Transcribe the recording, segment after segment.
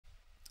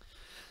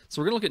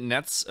So we're going to look at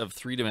nets of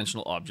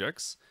three-dimensional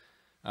objects.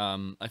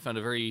 I found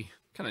a very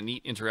kind of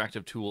neat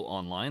interactive tool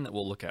online that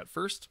we'll look at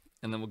first,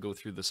 and then we'll go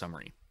through the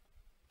summary.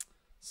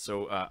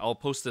 So I'll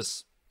post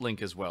this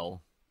link as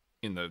well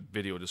in the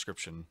video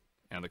description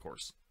and the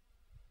course.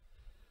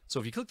 So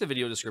if you click the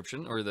video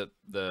description or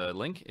the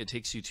link, it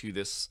takes you to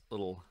this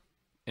little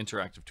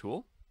interactive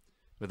tool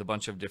with a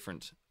bunch of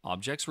different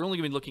objects. We're only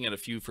going to be looking at a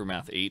few for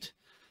Math 8.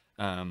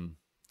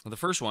 The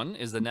first one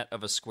is the net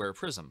of a square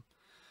prism.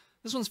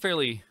 This one's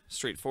fairly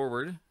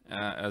straightforward.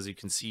 As you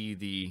can see,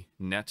 the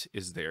net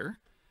is there.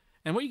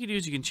 And what you can do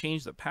is you can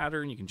change the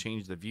pattern, you can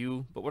change the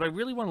view, but what I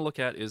really want to look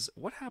at is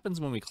what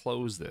happens when we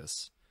close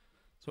this.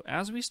 So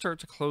as we start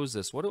to close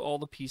this, what do all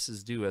the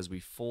pieces do as we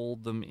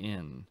fold them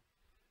in?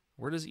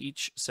 Where does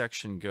each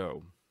section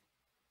go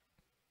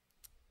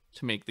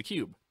to make the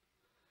cube?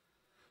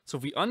 So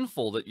if we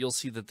unfold it, you'll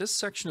see that this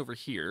section over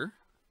here,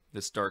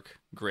 this dark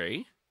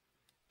gray,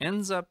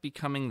 ends up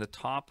becoming the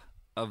top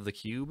of the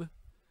cube.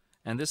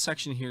 And this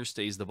section here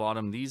stays the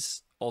bottom.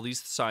 All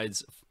these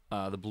sides,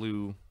 the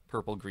blue,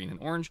 purple, green, and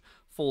orange,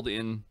 fold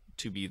in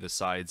to be the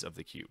sides of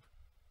the cube.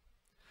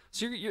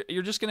 So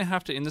you're just going to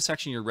have to, in this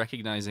section, you're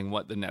recognizing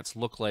what the nets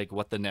look like,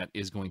 what the net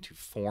is going to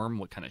form,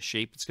 what kind of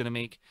shape it's going to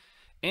make.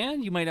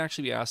 And you might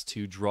actually be asked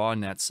to draw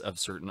nets of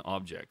certain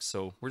objects.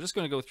 So we're just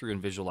going to go through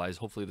and visualize.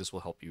 Hopefully this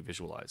will help you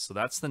visualize. So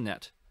that's the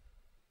net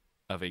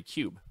of a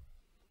cube.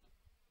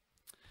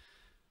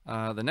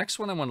 The next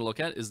one I want to look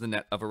at is the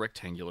net of a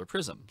rectangular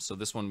prism. So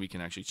this one we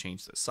can actually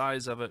change the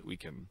size of it. We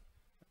can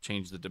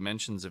change the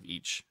dimensions of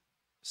each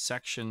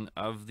section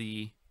of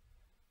the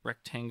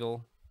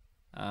rectangle.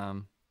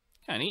 Kind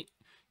of neat.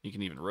 You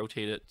can even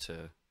rotate it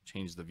to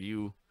change the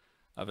view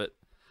of it.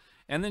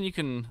 And then you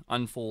can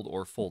unfold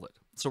or fold it.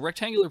 So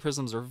rectangular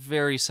prisms are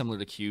very similar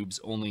to cubes,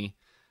 only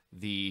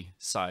the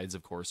sides,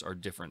 of course, are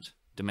different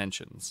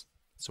dimensions.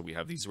 So we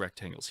have these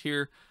rectangles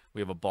here.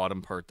 We have a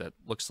bottom part that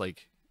looks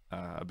like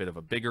a bit of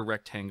a bigger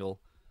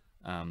rectangle.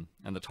 And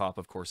the top,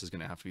 of course, is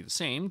going to have to be the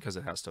same because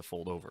it has to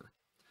fold over.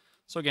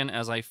 So again,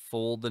 as I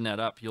fold the net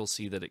up, you'll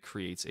see that it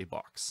creates a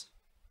box,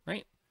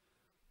 right?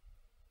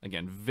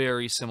 Again,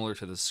 very similar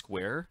to the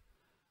square,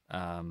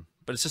 but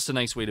it's just a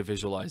nice way to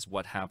visualize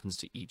what happens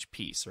to each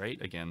piece, right?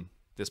 Again,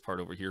 this part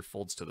over here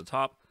folds to the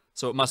top,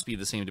 so it must be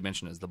the same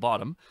dimension as the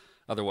bottom.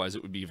 Otherwise,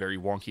 it would be a very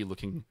wonky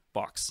looking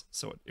box,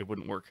 so it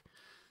wouldn't work.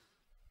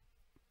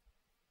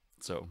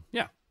 So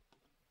yeah,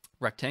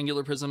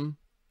 rectangular prism,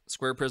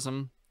 square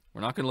prism.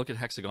 We're not going to look at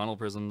hexagonal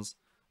prisms.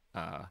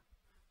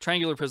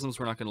 Triangular prisms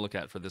we're not going to look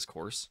at for this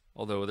course,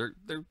 although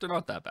they're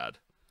not that bad.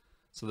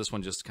 So this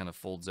one just kind of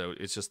folds out.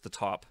 It's just the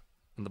top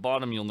and the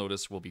bottom, you'll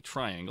notice, will be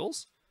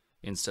triangles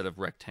instead of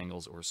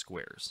rectangles or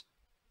squares.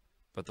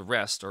 But the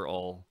rest are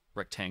all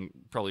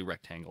probably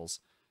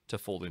rectangles to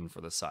fold in for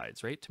the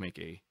sides, right? To make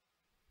a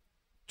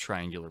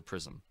triangular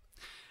prism.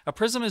 A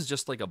prism is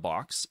just like a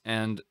box,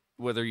 and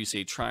whether you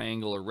say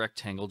triangle or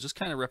rectangle just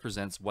kind of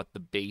represents what the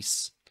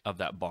base of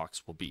that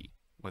box will be.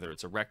 Whether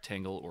it's a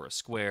rectangle or a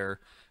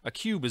square. A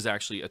cube is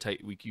actually a type,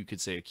 you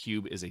could say a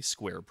cube is a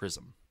square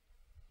prism.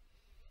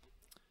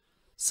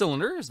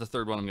 Cylinder is the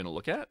third one I'm going to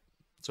look at.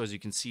 So as you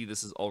can see,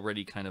 this is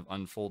already kind of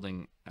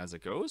unfolding as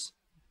it goes.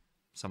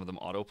 Some of them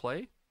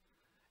autoplay.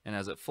 And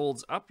as it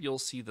folds up, you'll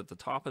see that the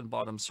top and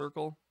bottom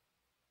circle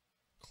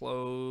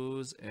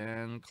close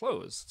and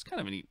close. It's kind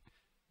of a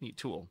neat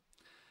tool.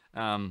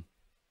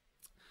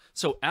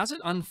 So as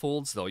it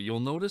unfolds, though, you'll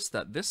notice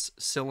that this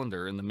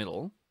cylinder in the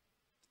middle,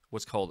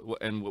 what's called,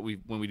 and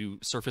when we do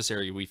surface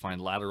area, we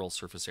find lateral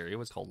surface area,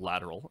 what's called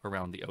lateral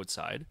around the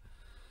outside.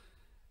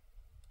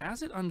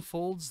 As it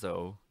unfolds,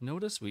 though,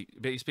 notice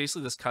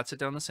basically this cuts it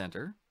down the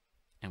center,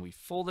 and we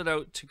fold it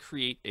out to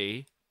create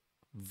a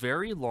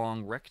very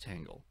long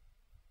rectangle.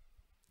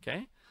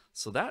 Okay,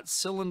 so that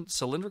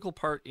cylindrical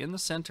part in the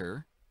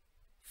center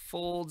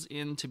folds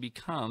in to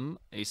become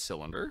a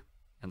cylinder,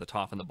 and the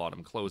top and the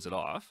bottom close it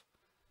off.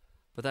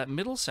 But that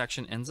middle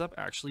section ends up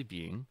actually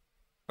being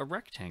a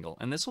rectangle.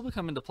 And this will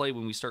come into play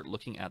when we start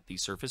looking at the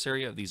surface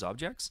area of these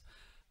objects,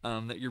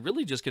 that you're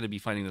really just going to be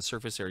finding the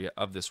surface area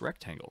of this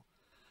rectangle.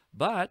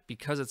 But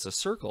because it's a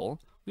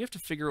circle, we have to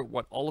figure out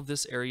what all of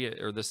this area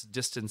or this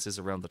distance is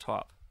around the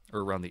top or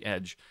around the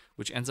edge,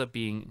 which ends up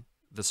being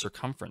the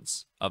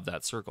circumference of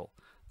that circle.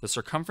 The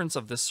circumference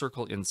of this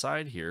circle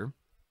inside here,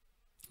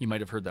 you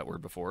might have heard that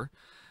word before,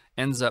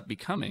 ends up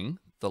becoming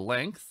the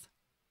length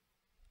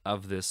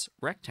of this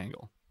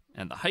rectangle.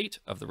 And the height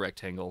of the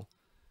rectangle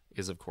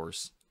is, of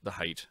course, the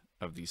height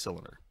of the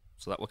cylinder.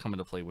 So that will come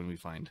into play when we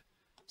find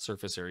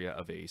surface area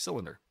of a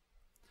cylinder.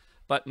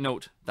 But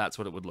note, that's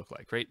what it would look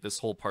like, right? This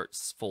whole part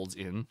folds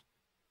in,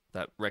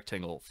 that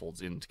rectangle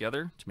folds in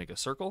together to make a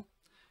circle,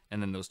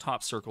 and then those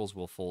top circles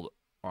will fold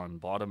on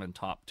bottom and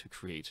top to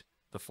create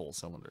the full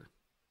cylinder.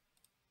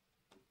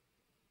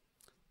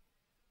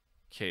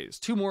 Okay, there's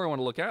two more I want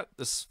to look at.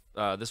 This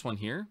one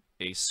here,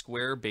 a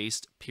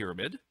square-based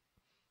pyramid.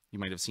 You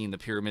might have seen the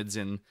pyramids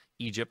in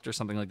Egypt or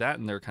something like that,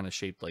 and they're kind of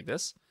shaped like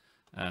this,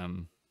 a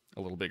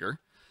little bigger.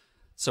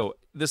 So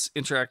this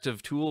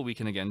interactive tool, we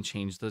can again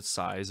change the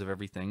size of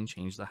everything,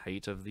 change the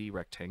height of the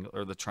rectangle,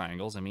 or the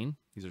triangles, I mean.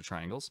 These are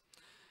triangles.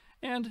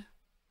 And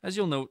as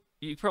you'll note,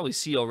 you probably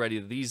see already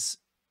that these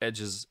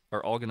edges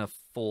are all going to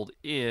fold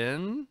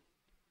in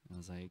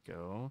as I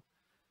go,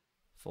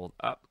 fold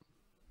up,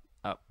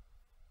 up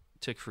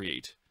to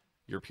create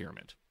your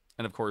pyramid.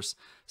 And of course,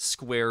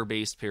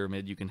 square-based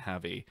pyramid, you can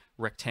have a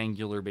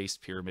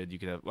rectangular-based pyramid. You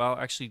can have, well,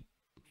 actually,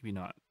 maybe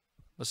not.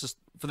 Let's just,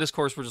 for this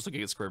course, we're just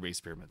looking at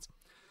square-based pyramids.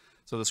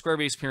 So the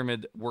square-based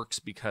pyramid works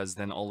because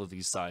then all of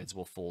these sides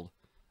will fold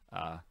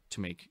to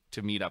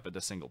meet up at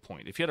a single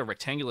point. If you had a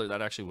rectangular,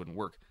 that actually wouldn't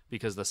work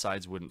because the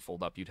sides wouldn't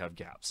fold up. You'd have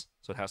gaps.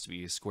 So it has to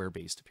be a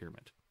square-based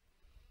pyramid.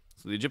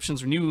 So the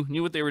Egyptians knew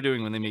what they were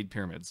doing when they made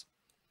pyramids.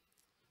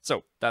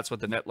 So that's what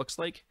the net looks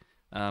like,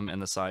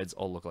 and the sides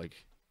all look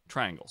like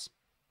triangles.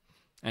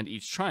 And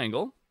each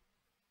triangle,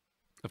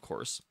 of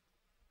course,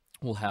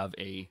 will have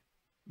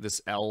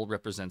this L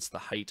represents the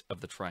height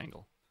of the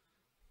triangle,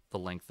 the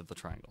length of the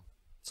triangle.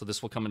 So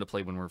this will come into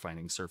play when we're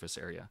finding surface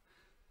area.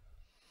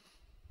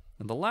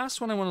 And the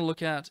last one I want to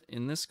look at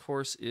in this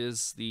course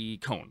is the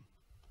cone.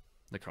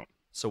 The cone.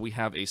 So we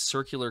have a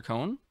circular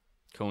cone.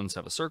 Cones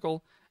have a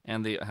circle,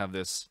 and they have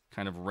this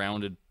kind of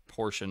rounded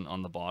portion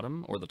on the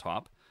bottom or the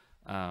top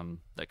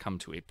that come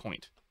to a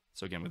point.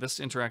 So again, with this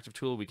interactive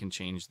tool, we can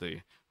change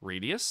the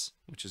radius,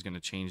 which is going to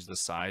change the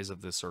size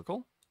of the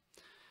circle.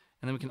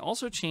 And then we can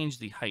also change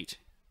the height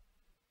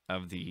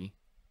of the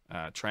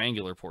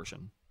triangular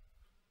portion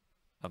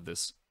of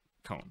this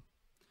cone.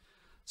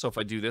 So if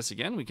I do this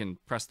again, we can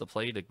press the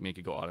play to make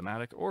it go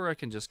automatic, or I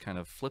can just kind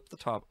of flip the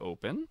top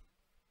open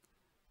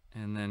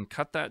and then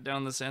cut that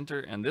down the center.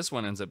 And this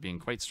one ends up being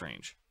quite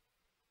strange,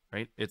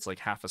 right? It's like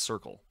half a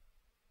circle,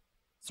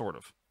 sort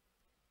of.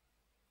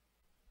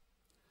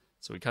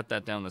 So we cut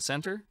that down the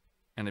center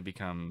and it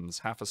becomes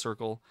half a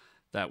circle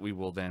that we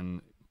will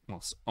then,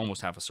 well,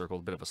 almost half a circle,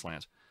 a bit of a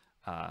slant.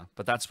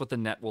 But that's what the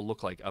net will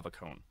look like of a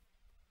cone.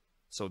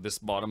 So this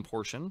bottom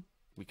portion,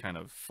 we kind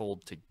of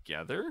fold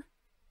together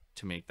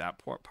to make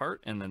that part,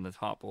 and then the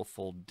top will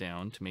fold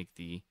down to make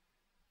the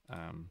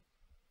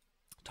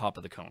top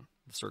of the cone,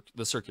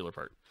 the circular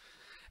part.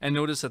 And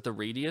notice that the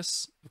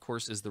radius, of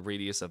course, is the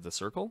radius of the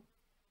circle,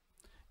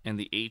 and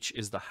the H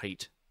is the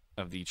height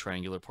of the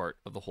triangular part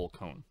of the whole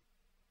cone.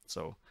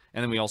 So,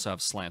 and then we also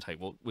have slant height,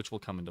 which will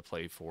come into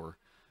play for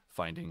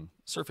finding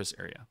surface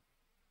area.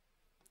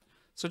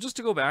 So just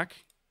to go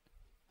back,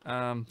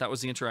 that was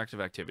the interactive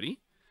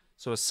activity.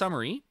 So a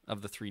summary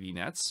of the 3D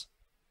nets.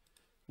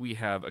 We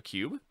have a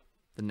cube,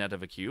 the net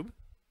of a cube.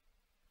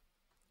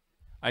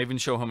 I even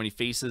show how many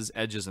faces,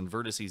 edges, and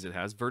vertices it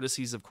has.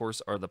 Vertices, of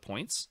course, are the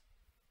points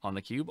on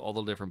the cube, all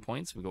the different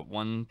points. We got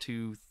 1,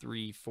 2,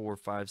 3, 4,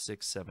 5,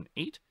 6, 7,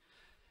 8.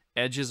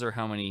 Edges are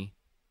how many,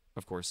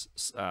 of course,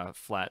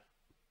 flat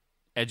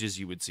edges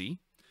you would see,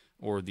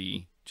 or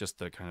just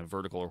the kind of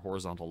vertical or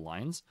horizontal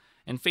lines.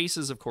 And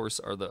faces, of course,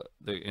 are the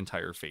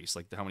entire face,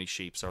 like how many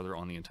shapes are there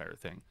on the entire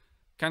thing.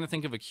 Kind of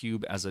think of a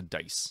cube as a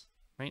dice,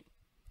 right?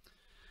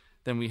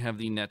 Then we have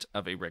the net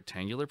of a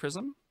rectangular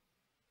prism,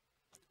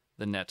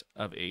 the net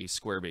of a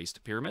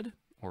square-based pyramid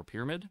or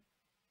pyramid,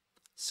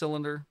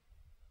 cylinder,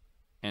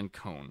 and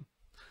cone.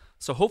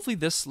 So hopefully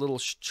this little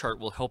chart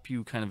will help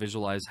you kind of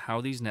visualize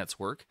how these nets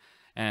work,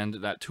 and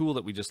that tool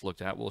that we just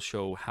looked at will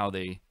show how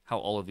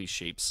all of these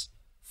shapes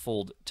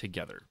fold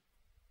together.